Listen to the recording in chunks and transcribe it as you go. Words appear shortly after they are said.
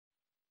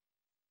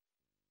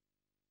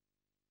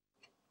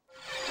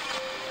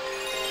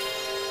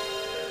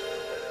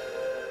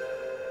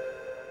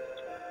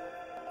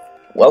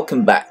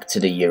Welcome back to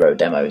the Euro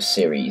Demo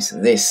series.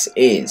 This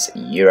is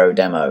Euro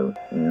Demo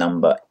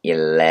number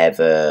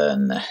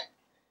 11.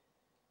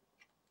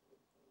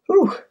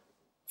 Whew.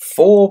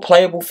 4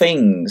 playable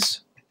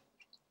things,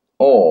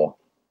 or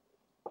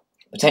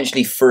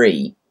potentially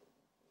 3,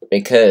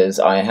 because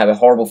I have a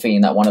horrible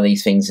feeling that one of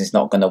these things is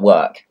not going to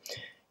work.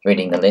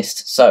 Reading the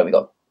list, so we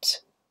got,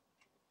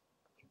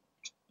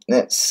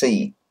 let's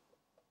see.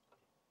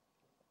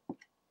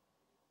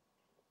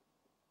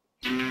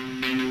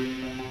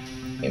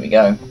 Here we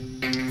go.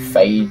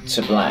 Fade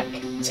to Black,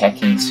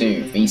 Tekken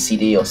 2,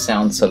 VCD or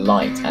Sound to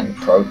Light, and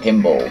Pro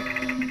Pinball.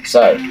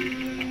 So,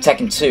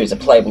 Tekken 2 is a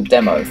playable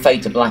demo,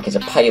 Fade to Black is a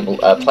playable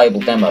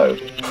demo,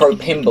 Pro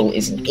Pinball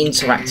is an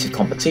interactive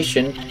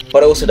competition,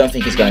 but I also don't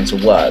think it's going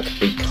to work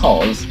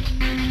because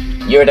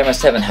Euro Demo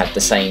 7 had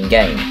the same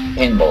game,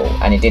 Pinball,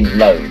 and it didn't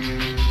load.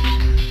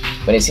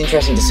 But it's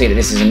interesting to see that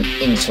this is an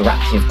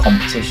interactive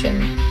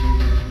competition.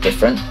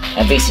 Different,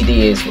 and VCD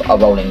is a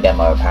rolling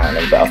demo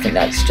apparently, but I think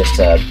that's just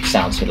a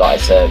sound to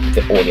light,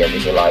 the audio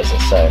visualizer.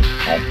 So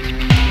hey,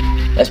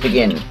 let's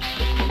begin.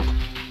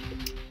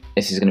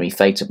 This is going to be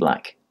Fade to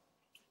Black.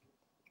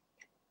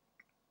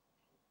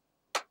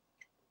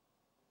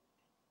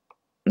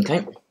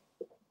 Okay.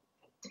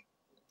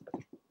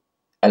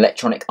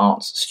 Electronic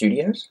Arts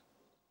Studios,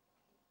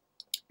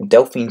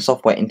 Delphine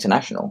Software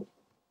International,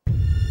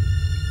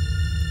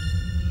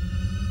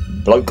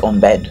 Bloke on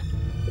Bed.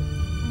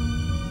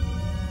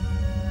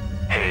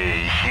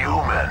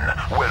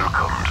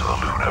 Welcome to the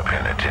Luna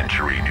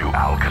Penitentiary, New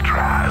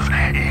Alcatraz.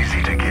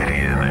 Easy to get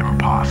in,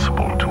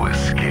 impossible to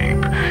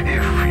escape,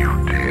 if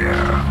you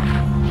dare.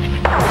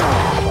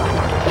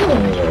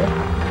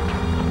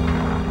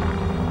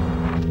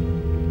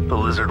 The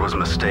lizard was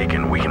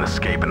mistaken. We can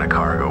escape in a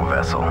cargo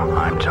vessel.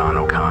 I'm John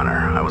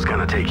O'Connor. I was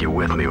gonna take you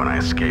with me when I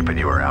escape, but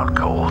you were out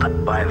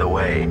cold. By the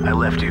way, I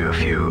left you a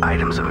few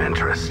items of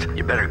interest.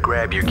 You better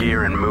grab your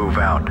gear and move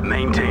out.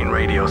 Maintain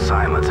radio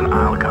silence, and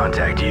I'll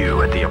contact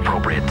you at the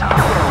appropriate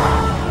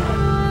time.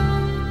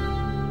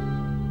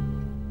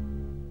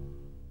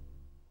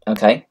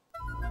 Okay.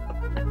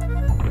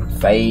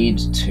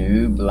 Fade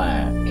to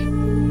Black.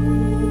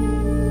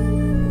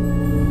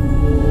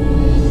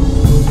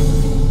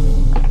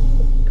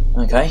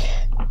 Okay.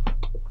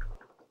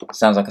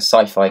 Sounds like a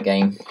sci-fi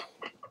game.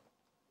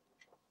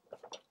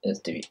 Let's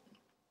do it.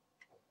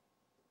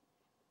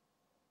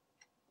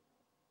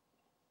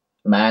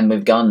 Man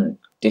with gun,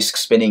 disc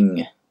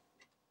spinning.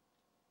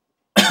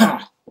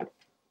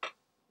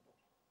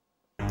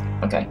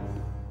 Okay.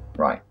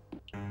 Right.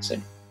 So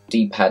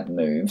D-pad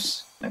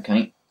moves.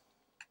 Okay.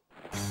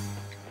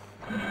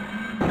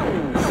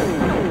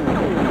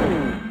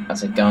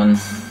 That's a gun.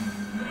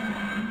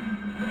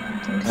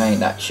 Okay,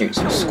 that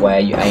shoots with square.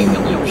 You aim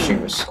and you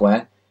shoot with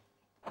square.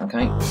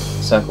 Okay.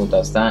 Circle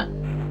does that.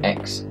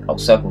 X. Oh,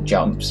 circle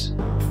jumps.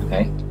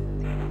 Okay.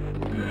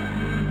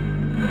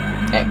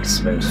 X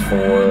moves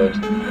forward.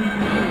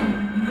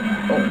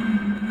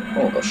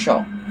 Oh, got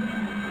shot.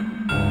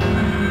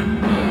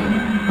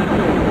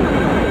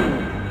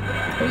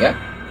 There we go.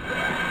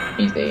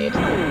 He's dead.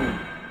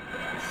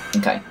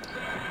 Okay,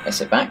 let's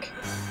sit back.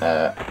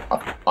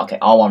 Okay,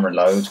 R1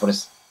 reloads. What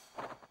is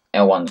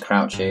L1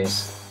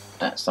 crouches?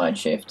 That side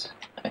shift.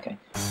 Okay.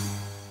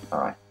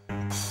 Alright.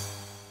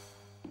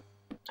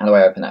 How do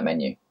I open that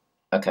menu?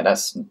 Okay,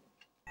 that's...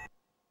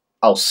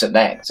 Oh,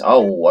 select.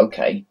 Oh,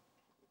 okay.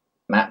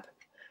 Map.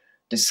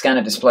 The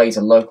scanner displays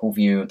a local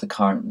view of the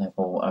current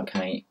level.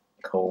 Okay,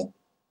 cool.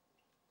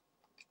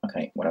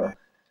 Okay, whatever.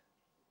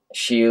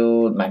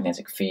 Shield,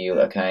 magnetic field,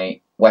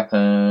 okay.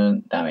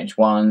 Weapon, damage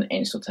 1,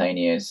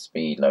 instantaneous,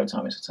 speed, load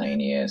time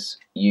instantaneous.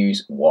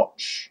 Use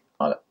watch.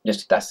 Oh,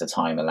 just that's the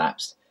time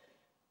elapsed.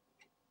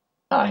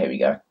 Ah, here we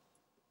go.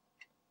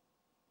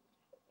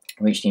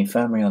 Reach the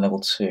infirmary on level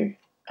 2.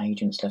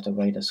 Agents left a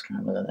radar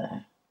scrambler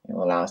there. It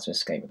will allow us to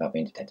escape without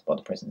being detected by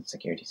the present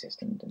security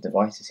system. The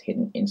device is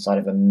hidden inside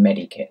of a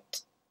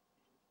medikit.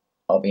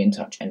 I'll be in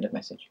touch. End of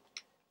message.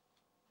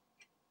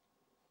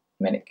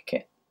 Medic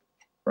kit.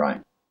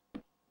 Right.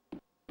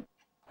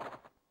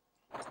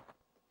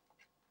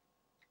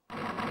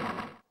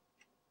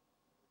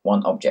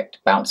 One object.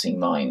 Bouncing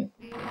mine.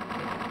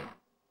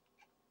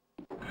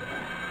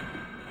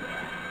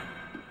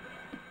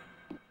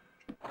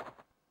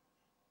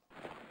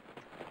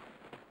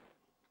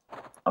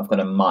 I've got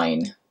a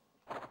mine.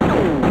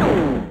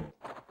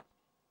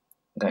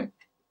 Okay. Can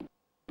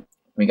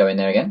we go in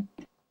there again?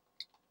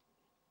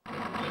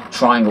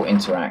 Triangle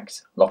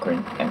interact. Locker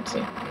in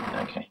empty.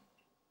 Okay.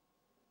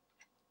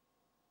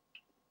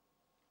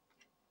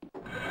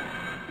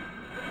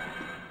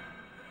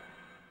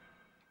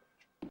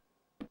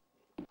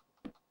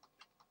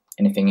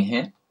 Anything in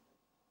here?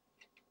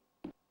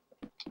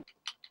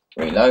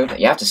 Reload.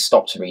 You have to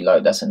stop to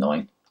reload. That's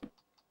annoying.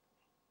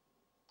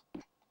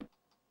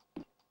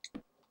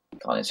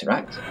 Can't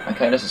interact.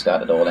 Okay, let's just go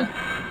out the door then.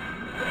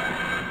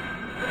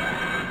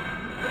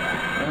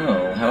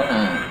 Oh, hello.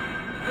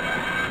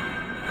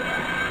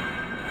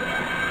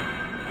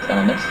 Stand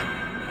on this.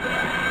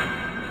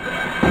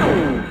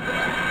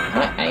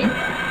 Can I aim?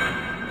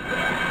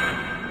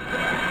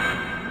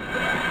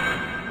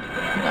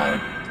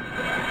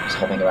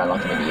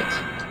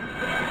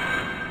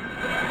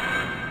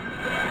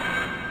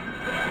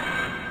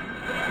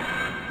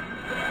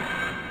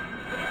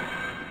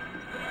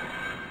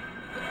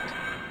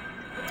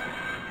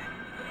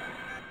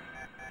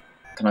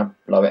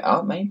 blow it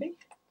up, maybe?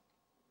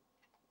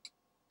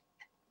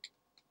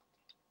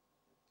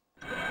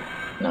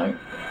 No.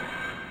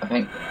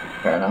 Okay,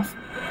 fair enough.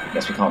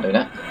 Guess we can't do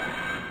that.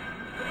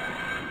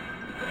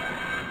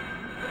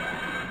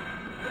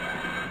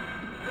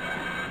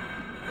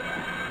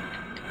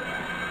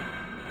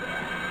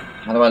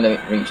 How do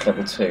I reach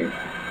level 2?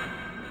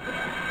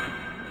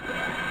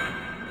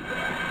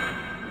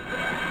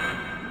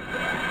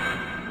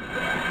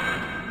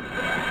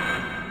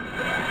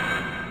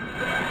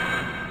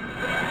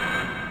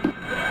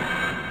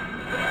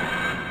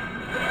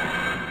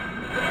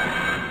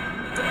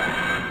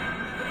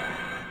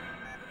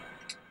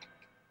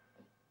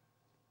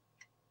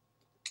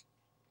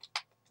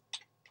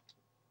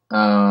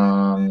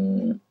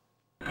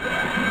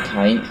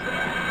 Okay.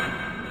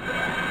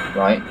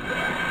 Right.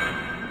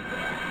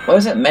 What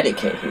was that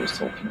medikit he was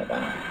talking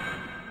about?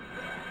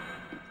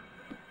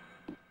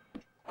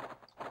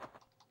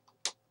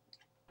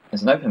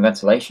 There's an open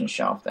ventilation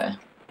shaft there.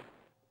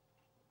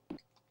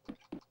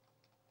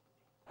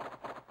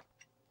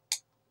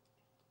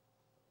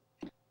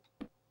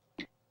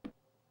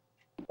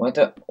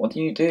 What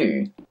do you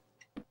do?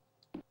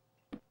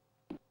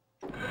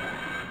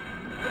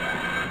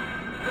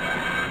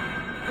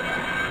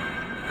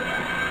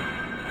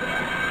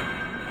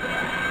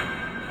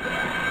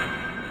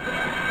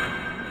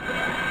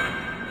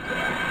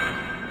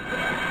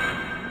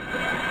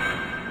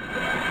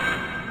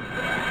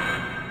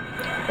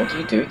 What do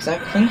you do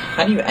exactly?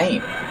 How do you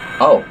aim?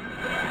 Oh.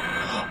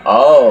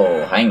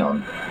 Oh, hang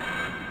on.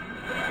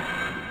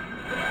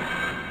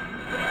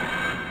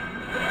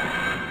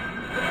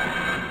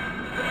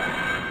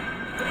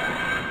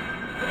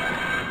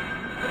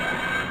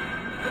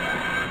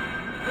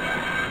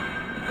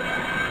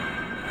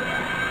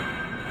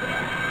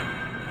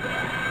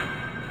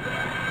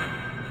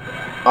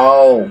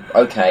 Oh,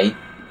 okay.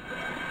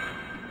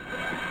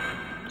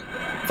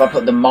 If I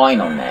put the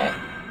mine on there,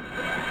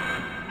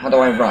 how do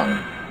I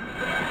run?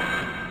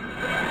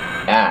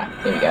 Ah,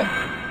 here we go.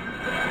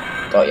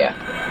 Got ya.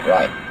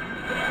 Right.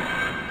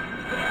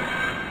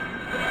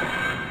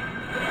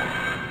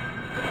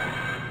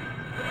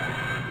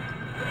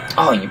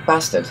 Oh, you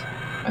bastard.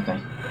 Okay.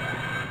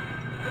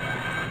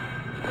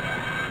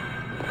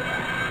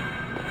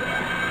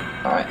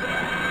 Alright.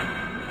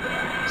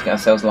 Let's get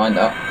ourselves lined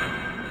up.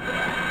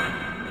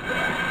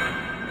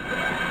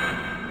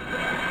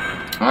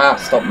 Ah,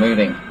 stop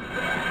moving.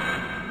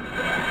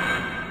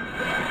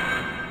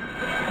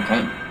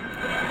 Okay.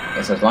 Get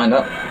ourselves lined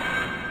up.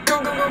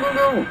 Go, go, go, go,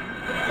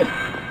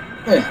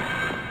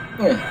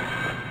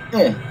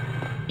 go!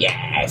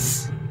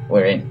 Yes!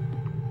 We're in.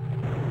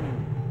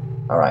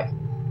 Alright.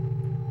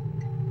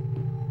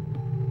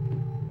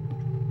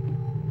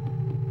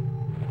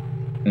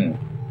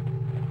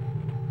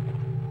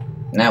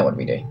 Now what do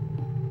we do?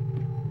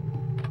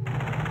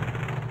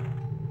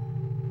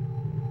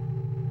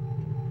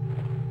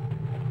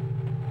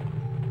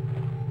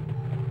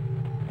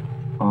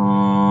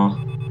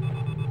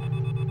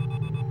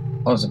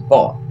 Oh, it's a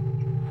bot.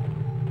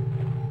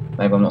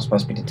 Maybe I'm not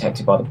supposed to be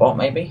detected by the bot,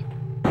 maybe?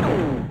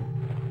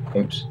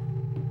 Oops.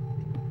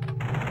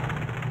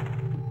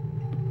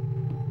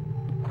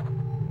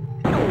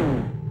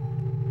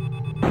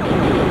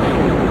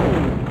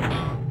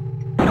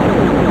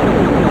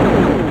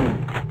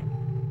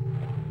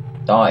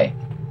 Die.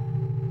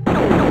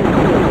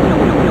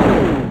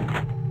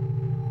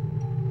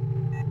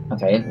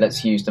 Okay,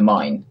 let's use the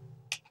mine.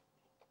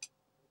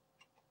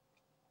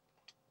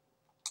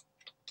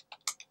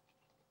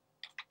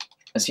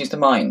 Let's use the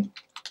mine.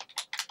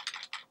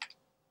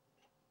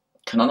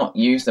 Can I not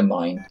use the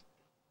mine?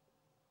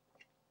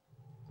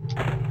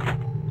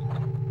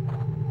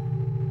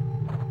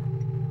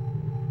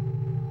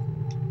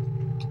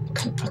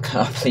 Can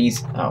I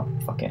please? Oh,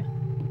 fuck it.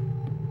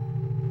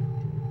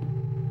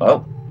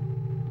 Oh.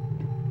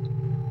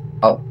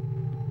 Oh.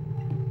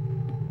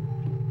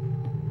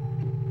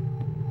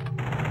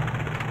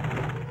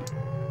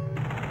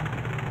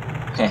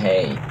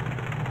 Hey,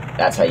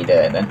 that's how you do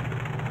it then.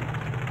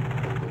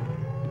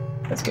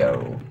 Let's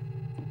go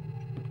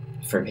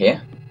through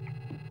here.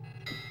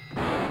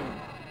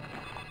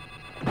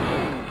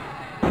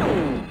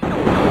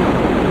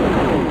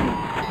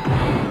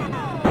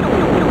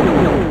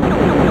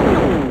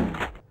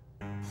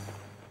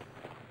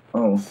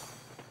 Oh.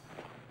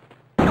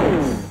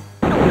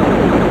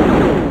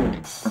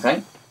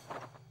 Okay.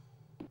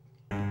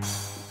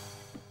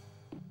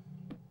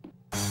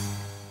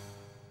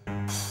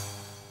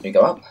 Do we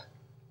go up?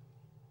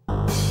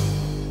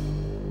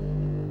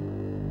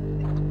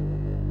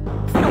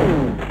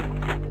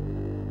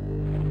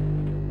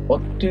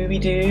 What do we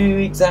do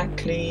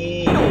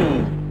exactly?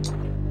 It's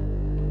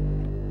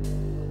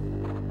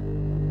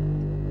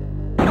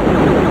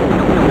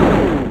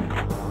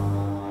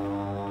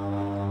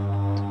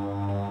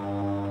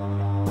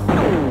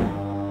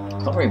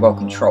not very well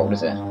controlled,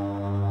 is it?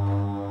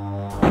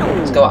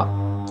 Let's go up.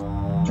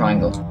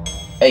 Triangle.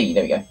 Hey,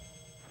 there we go.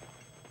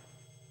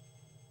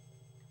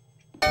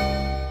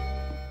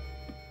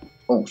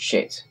 Oh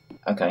shit.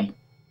 Okay.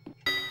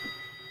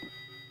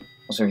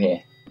 What's through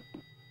here?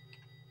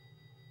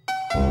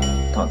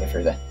 Can't get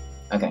through there.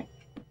 Okay.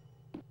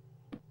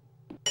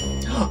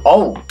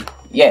 Oh!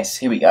 Yes,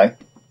 here we go.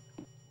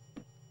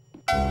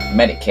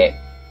 Medic kit.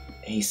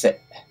 He said...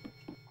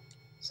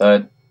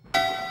 So...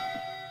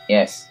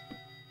 Yes.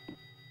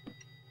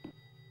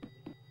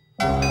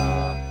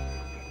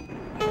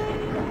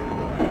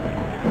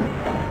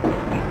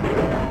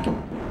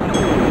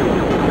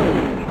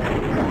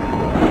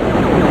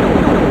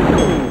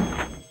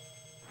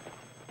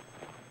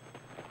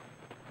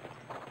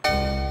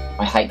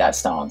 I hate that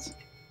stance.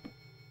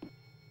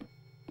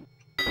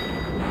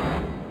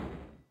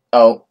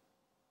 Oh.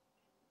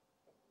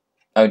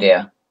 Oh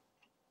dear.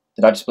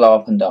 Did I just blow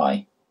up and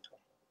die?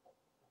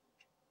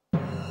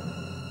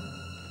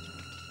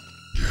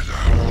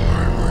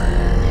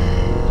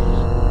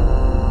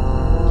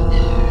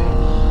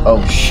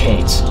 Oh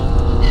shit.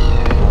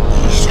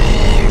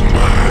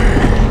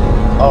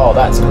 Oh,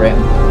 that's grim.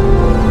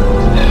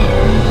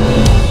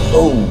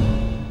 Oh.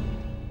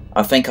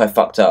 I think I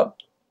fucked up.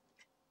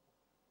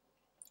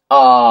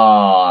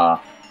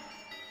 Ah.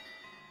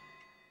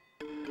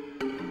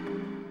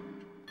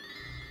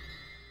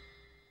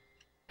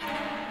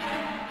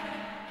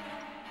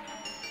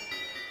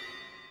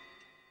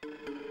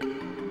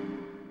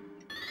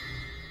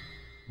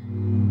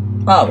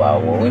 Oh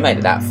well, we made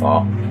it that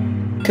far.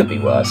 Could be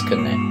worse,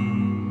 couldn't it?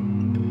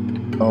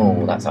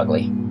 Oh, that's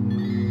ugly.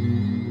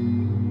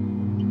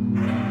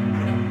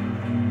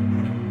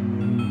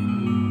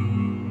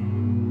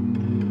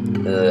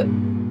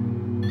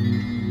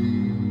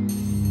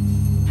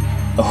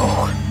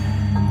 Oh.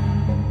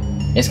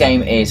 This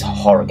game is a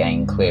horror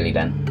game, clearly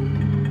then.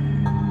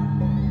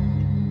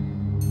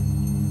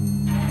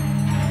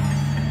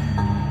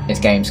 This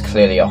game's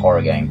clearly a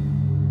horror game.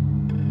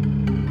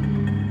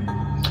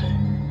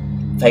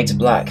 Fade to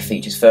Black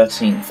features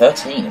 13, is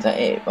that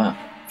it? Wow.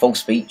 Full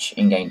speech,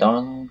 in-game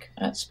dialogue,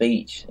 at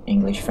speech,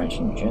 English, French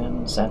and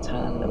German,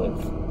 satire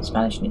with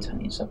Spanish and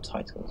Italian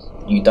subtitles.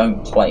 You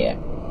don't play it.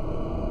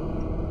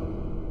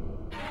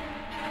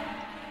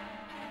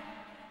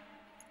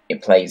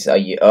 It plays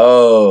you.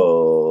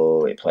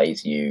 Oh, it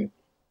plays you.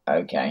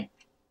 Okay.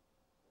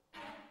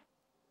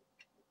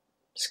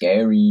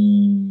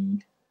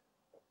 Scary.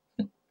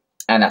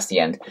 And that's the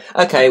end.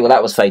 Okay, well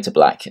that was Fade to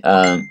Black.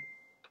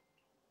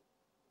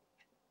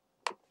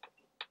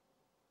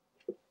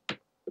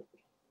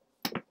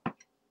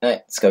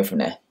 Let's go from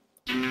there.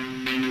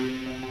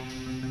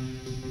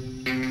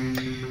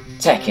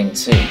 Tekken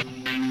 2.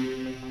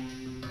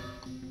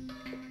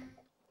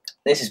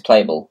 This is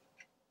playable.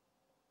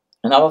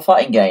 Another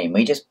fighting game.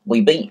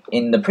 We beat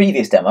in the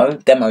previous demo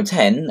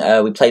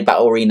 10. We played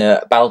Battle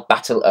Arena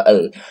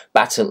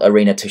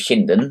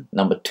Toshinden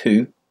number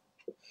 2,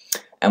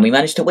 and we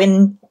managed to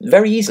win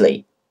very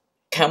easily.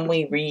 Can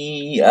we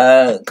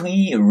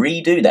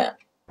redo that?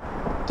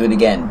 Do it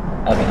again.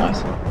 That'd be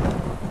nice.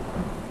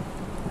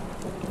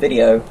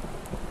 Video.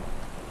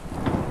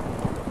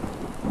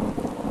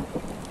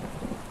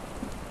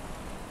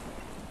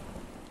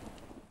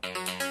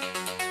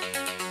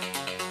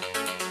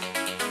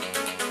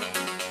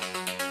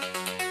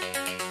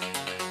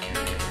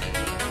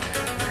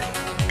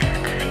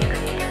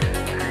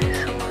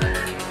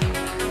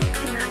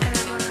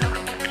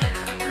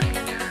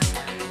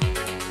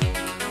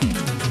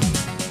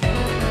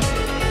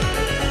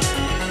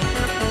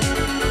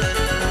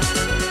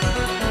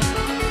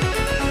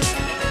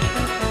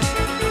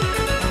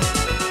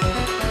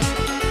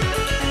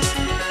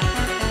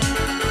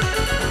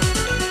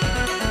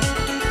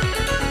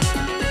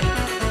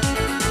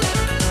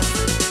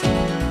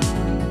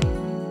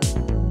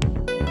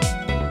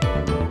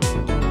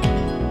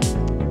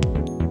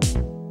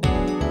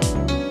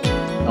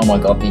 Oh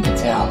my god, you can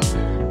tell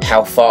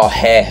how far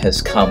hair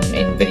has come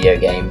in video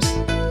games.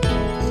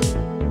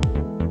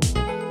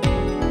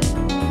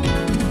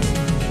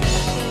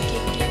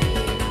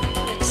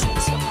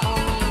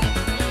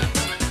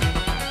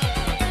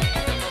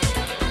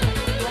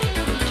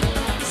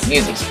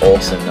 Music's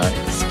awesome though.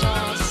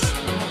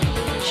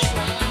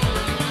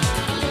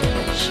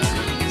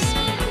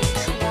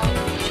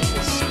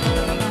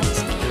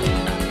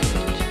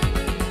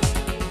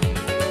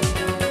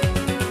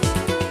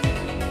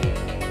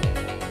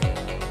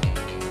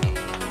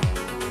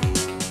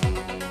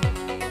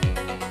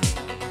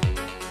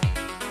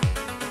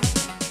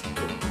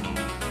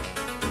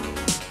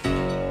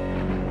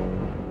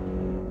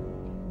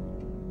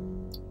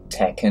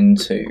 Tekken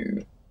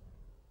 2.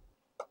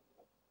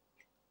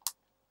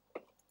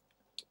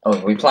 Oh,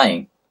 are we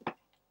playing?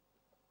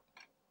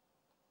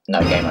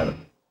 No, game over.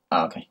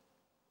 Oh, okay.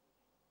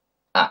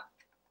 Ah.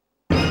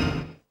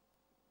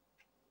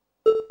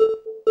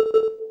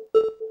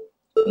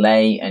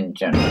 Lei and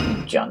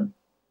Jun.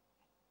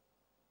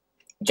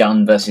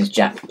 Jun versus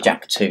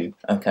Jack 2.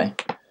 Okay.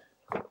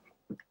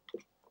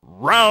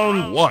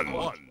 Round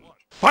 1.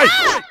 Fight!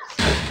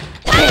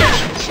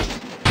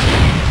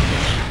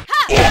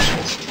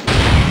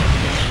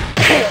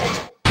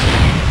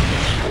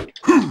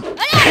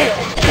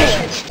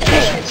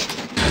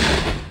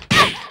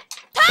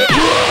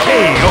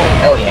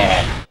 Hell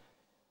yeah.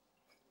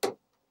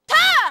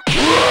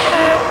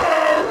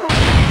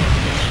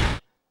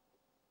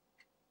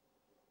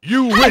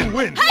 You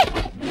win.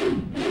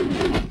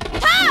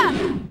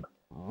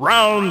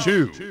 Round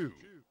 2.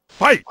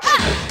 Fight.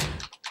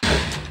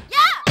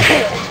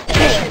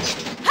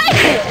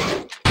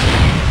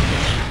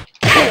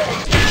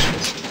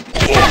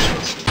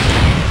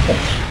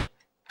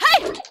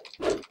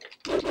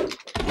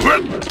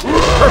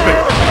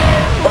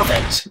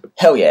 Perfect.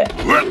 Hell yeah.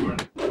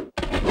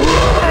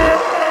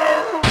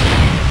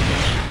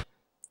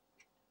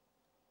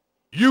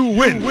 You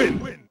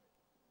win.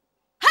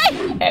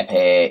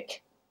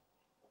 Epic.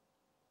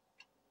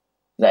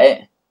 Is that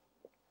it?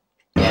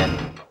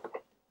 Yeah.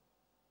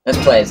 Let's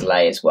play as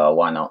Lei as well,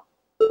 why not?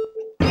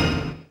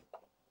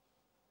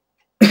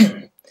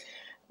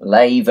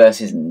 Lei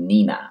versus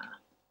Nina.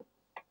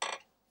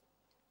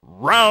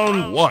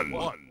 Round 1.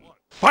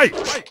 Fight.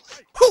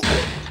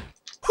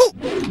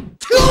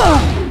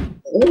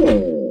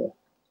 Ooh.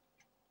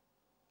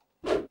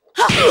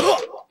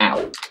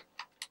 Ow.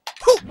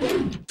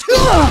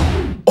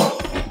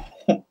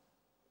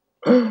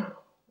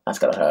 That's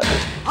gotta hurt.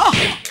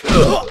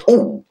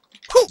 Ooh.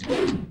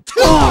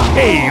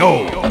 Hey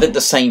yo. I did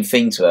the same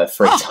thing to her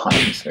 3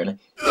 times, really.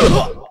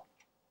 Oh,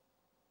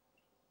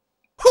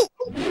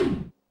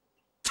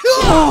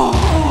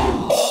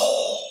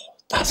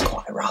 that's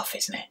quite rough,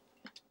 isn't it?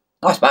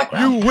 Nice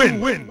background. You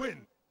win.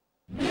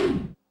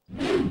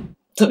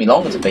 Took me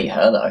longer to beat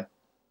her, though.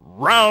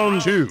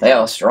 Round 2. They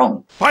are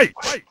strong. Fight.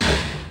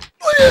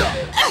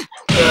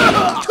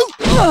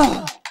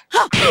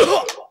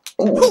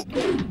 Ooh.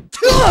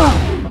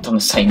 I've done the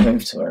same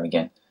move to her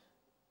again.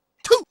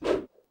 Ooh.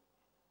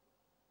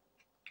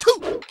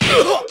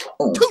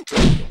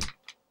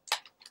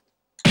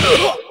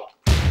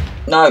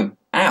 No.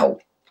 Ow.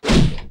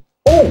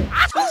 Oh,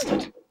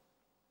 bastard.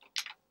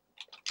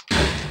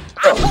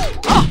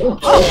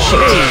 Oh,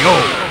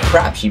 shit.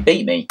 Crap, she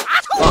beat me.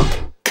 Fuck.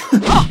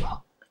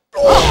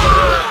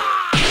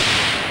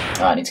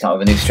 I need to come up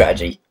with a new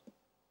strategy.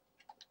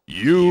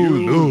 You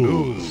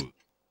lose.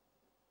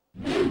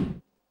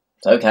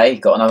 It's okay,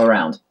 got another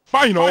round.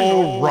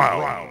 Final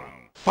round.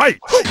 Fight.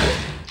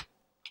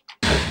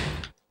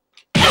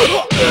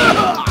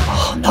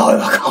 Oh no,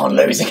 I can't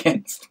lose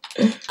against.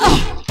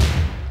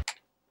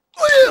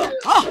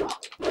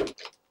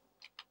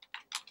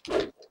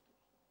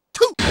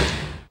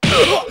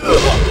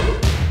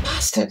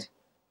 Bastard.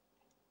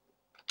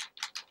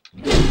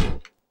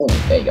 Oh,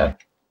 there you go.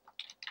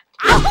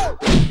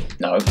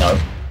 No.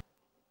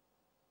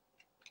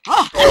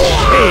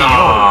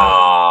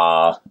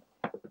 Ah.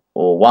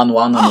 Or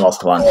 1-1 and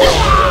lost 1.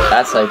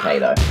 That's okay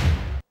though.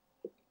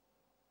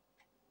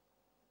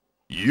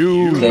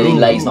 Clearly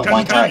Lei's not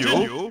my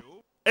character.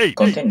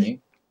 Continue.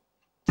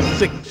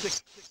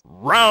 6.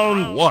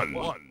 Round 1.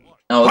 Oh,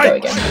 we'll go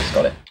again.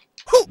 Got it.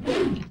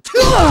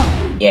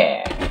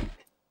 Yeah.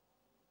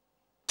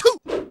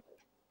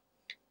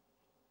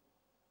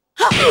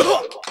 How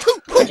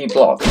do you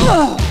block?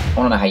 I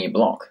want to know how you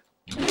block.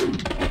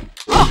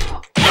 I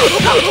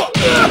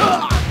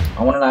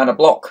want to know how to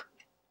block.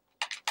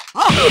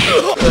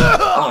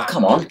 Oh,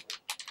 come on.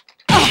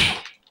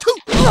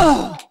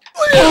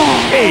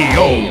 Hey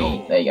yo.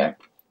 Hey, there you go.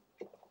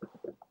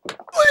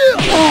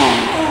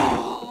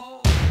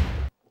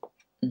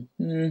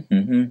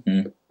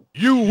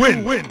 You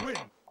win.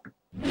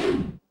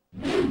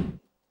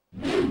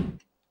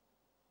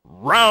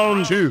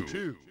 Round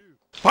 2.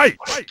 Fight.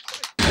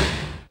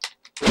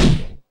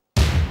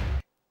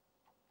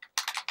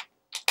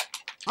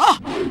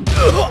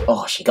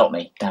 Oh, she got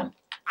me. Damn.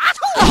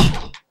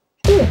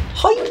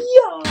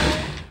 Hiya!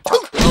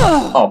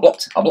 Oh, I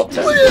blocked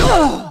her.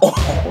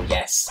 Oh,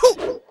 yes.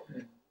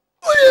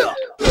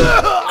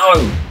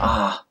 No!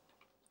 Ah.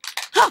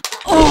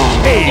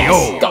 Hey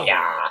Yes, yo. got ya!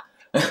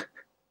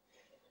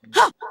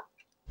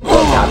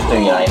 Work out to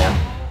do you later.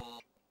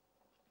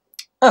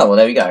 Oh, well,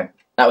 there we go.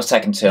 That was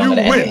Tekken 2. I'm going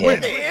to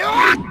end it here.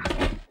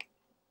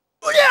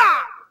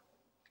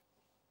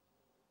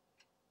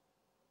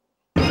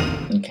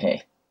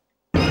 Okay.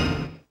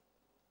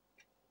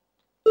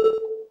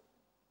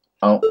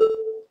 Oh.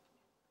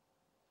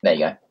 There you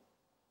go.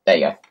 There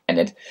you go.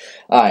 Ended.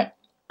 Alright.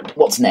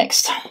 What's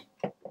next?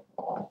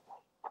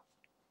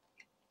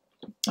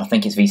 I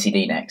think it's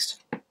VCD next.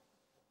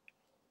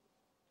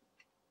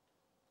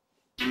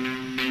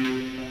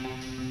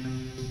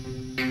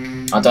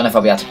 I don't know if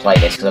I'll be able to play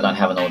this because I don't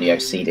have an audio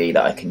CD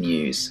that I can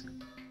use.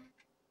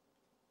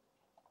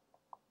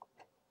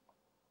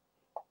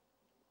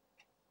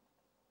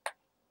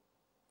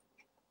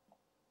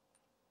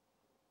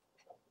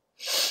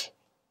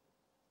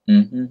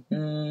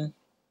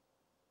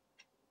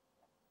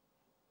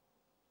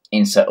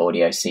 Insert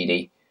audio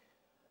CD.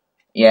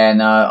 Yeah,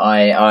 no,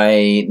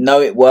 I know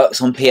it works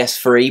on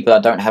PS3, but I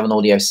don't have an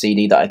audio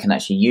CD that I can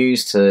actually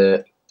use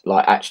to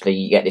like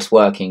actually get this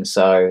working.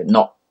 So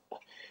not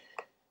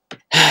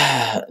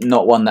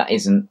one that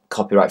isn't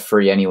copyright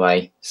free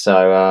anyway.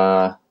 So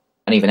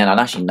and even then, I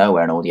don't actually know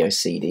where an audio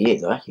CD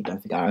is. I actually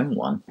don't think I own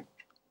one,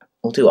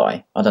 or do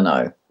I? I don't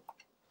know.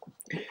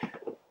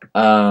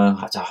 I'll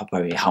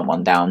probably hunt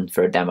one down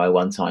for a demo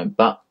one time,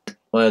 but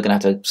we're gonna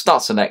have to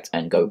start select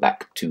and go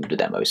back to the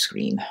demo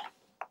screen.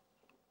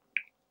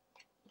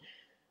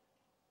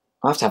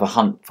 I have to have a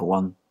hunt for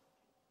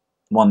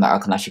one that I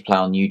can actually play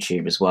on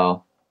YouTube as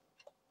well.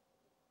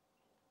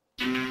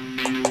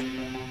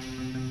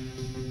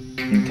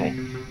 Okay,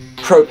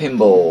 Pro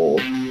Pinball.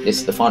 This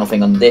is the final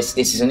thing on this.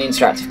 This is an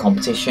interactive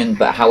competition,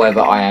 but however,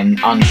 I am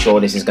unsure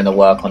this is going to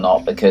work or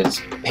not because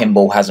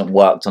Pinball hasn't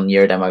worked on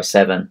Eurodemo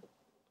 7.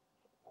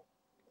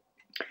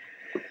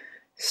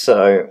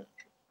 So,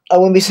 I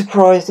wouldn't be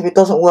surprised if it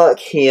doesn't work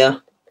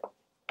here.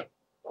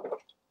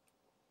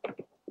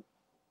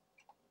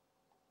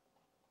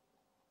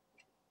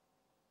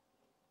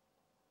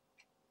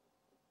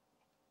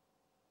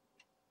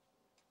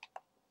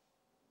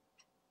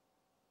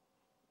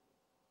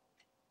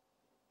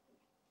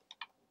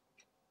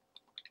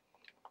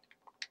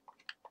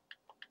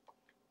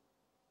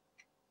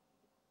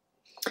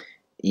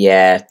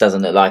 Yeah,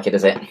 doesn't look like it,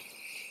 does it?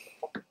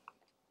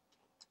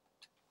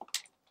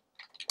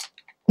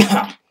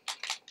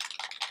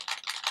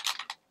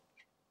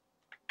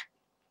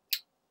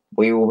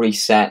 We will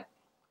reset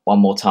one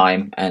more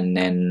time and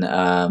then,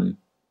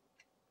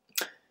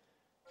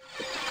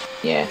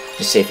 yeah,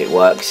 just see if it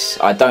works.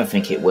 I don't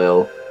think it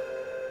will,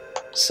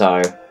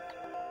 so,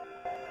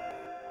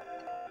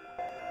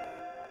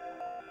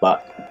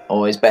 but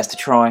always best to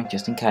try,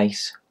 just in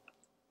case.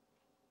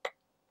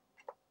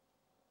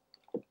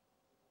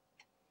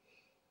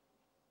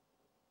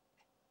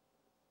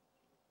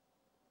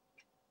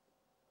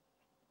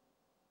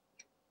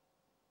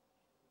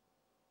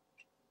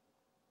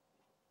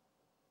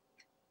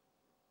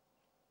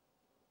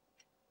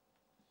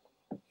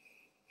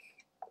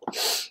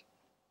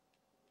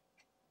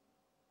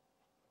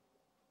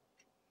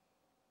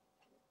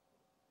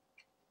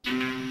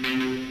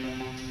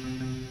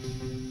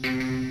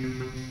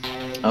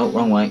 Oh,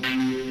 wrong way.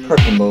 Pro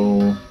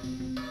Pinball.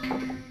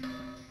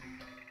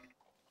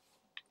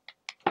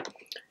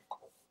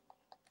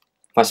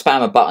 If I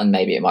spam a button,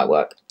 maybe it might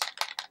work.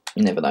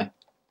 You never know.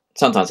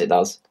 Sometimes it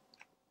does.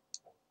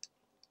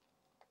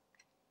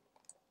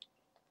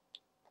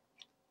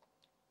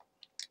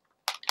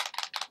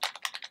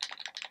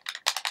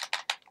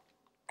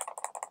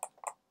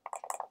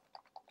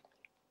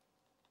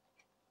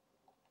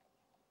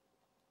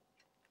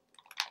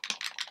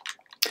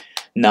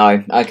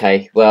 No,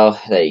 okay, well,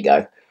 there you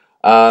go.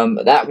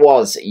 That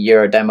was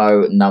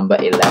Eurodemo number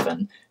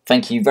 11.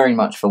 Thank you very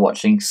much for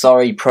watching.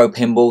 Sorry, Pro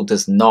Pinball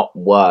does not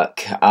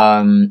work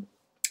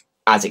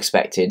as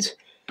expected.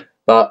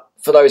 But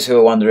for those who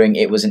are wondering,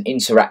 it was an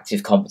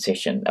interactive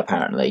competition,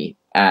 apparently.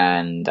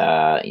 And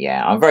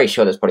yeah, I'm very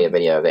sure there's probably a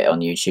video of it on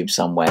YouTube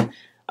somewhere.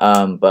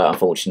 But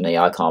unfortunately,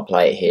 I can't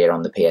play it here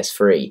on the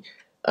PS3.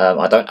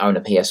 I don't own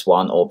a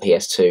PS1 or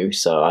PS2,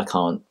 so I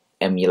can't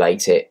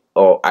emulate it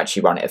or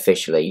actually run it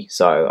officially,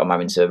 so I'm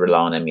having to rely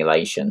on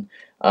emulation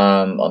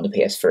on the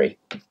PS3.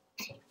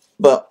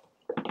 But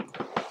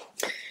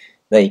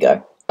there you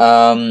go.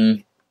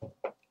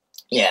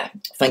 Yeah,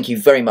 thank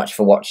you very much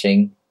for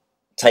watching.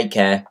 Take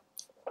care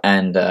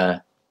and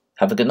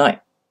have a good night.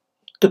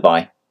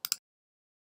 Goodbye.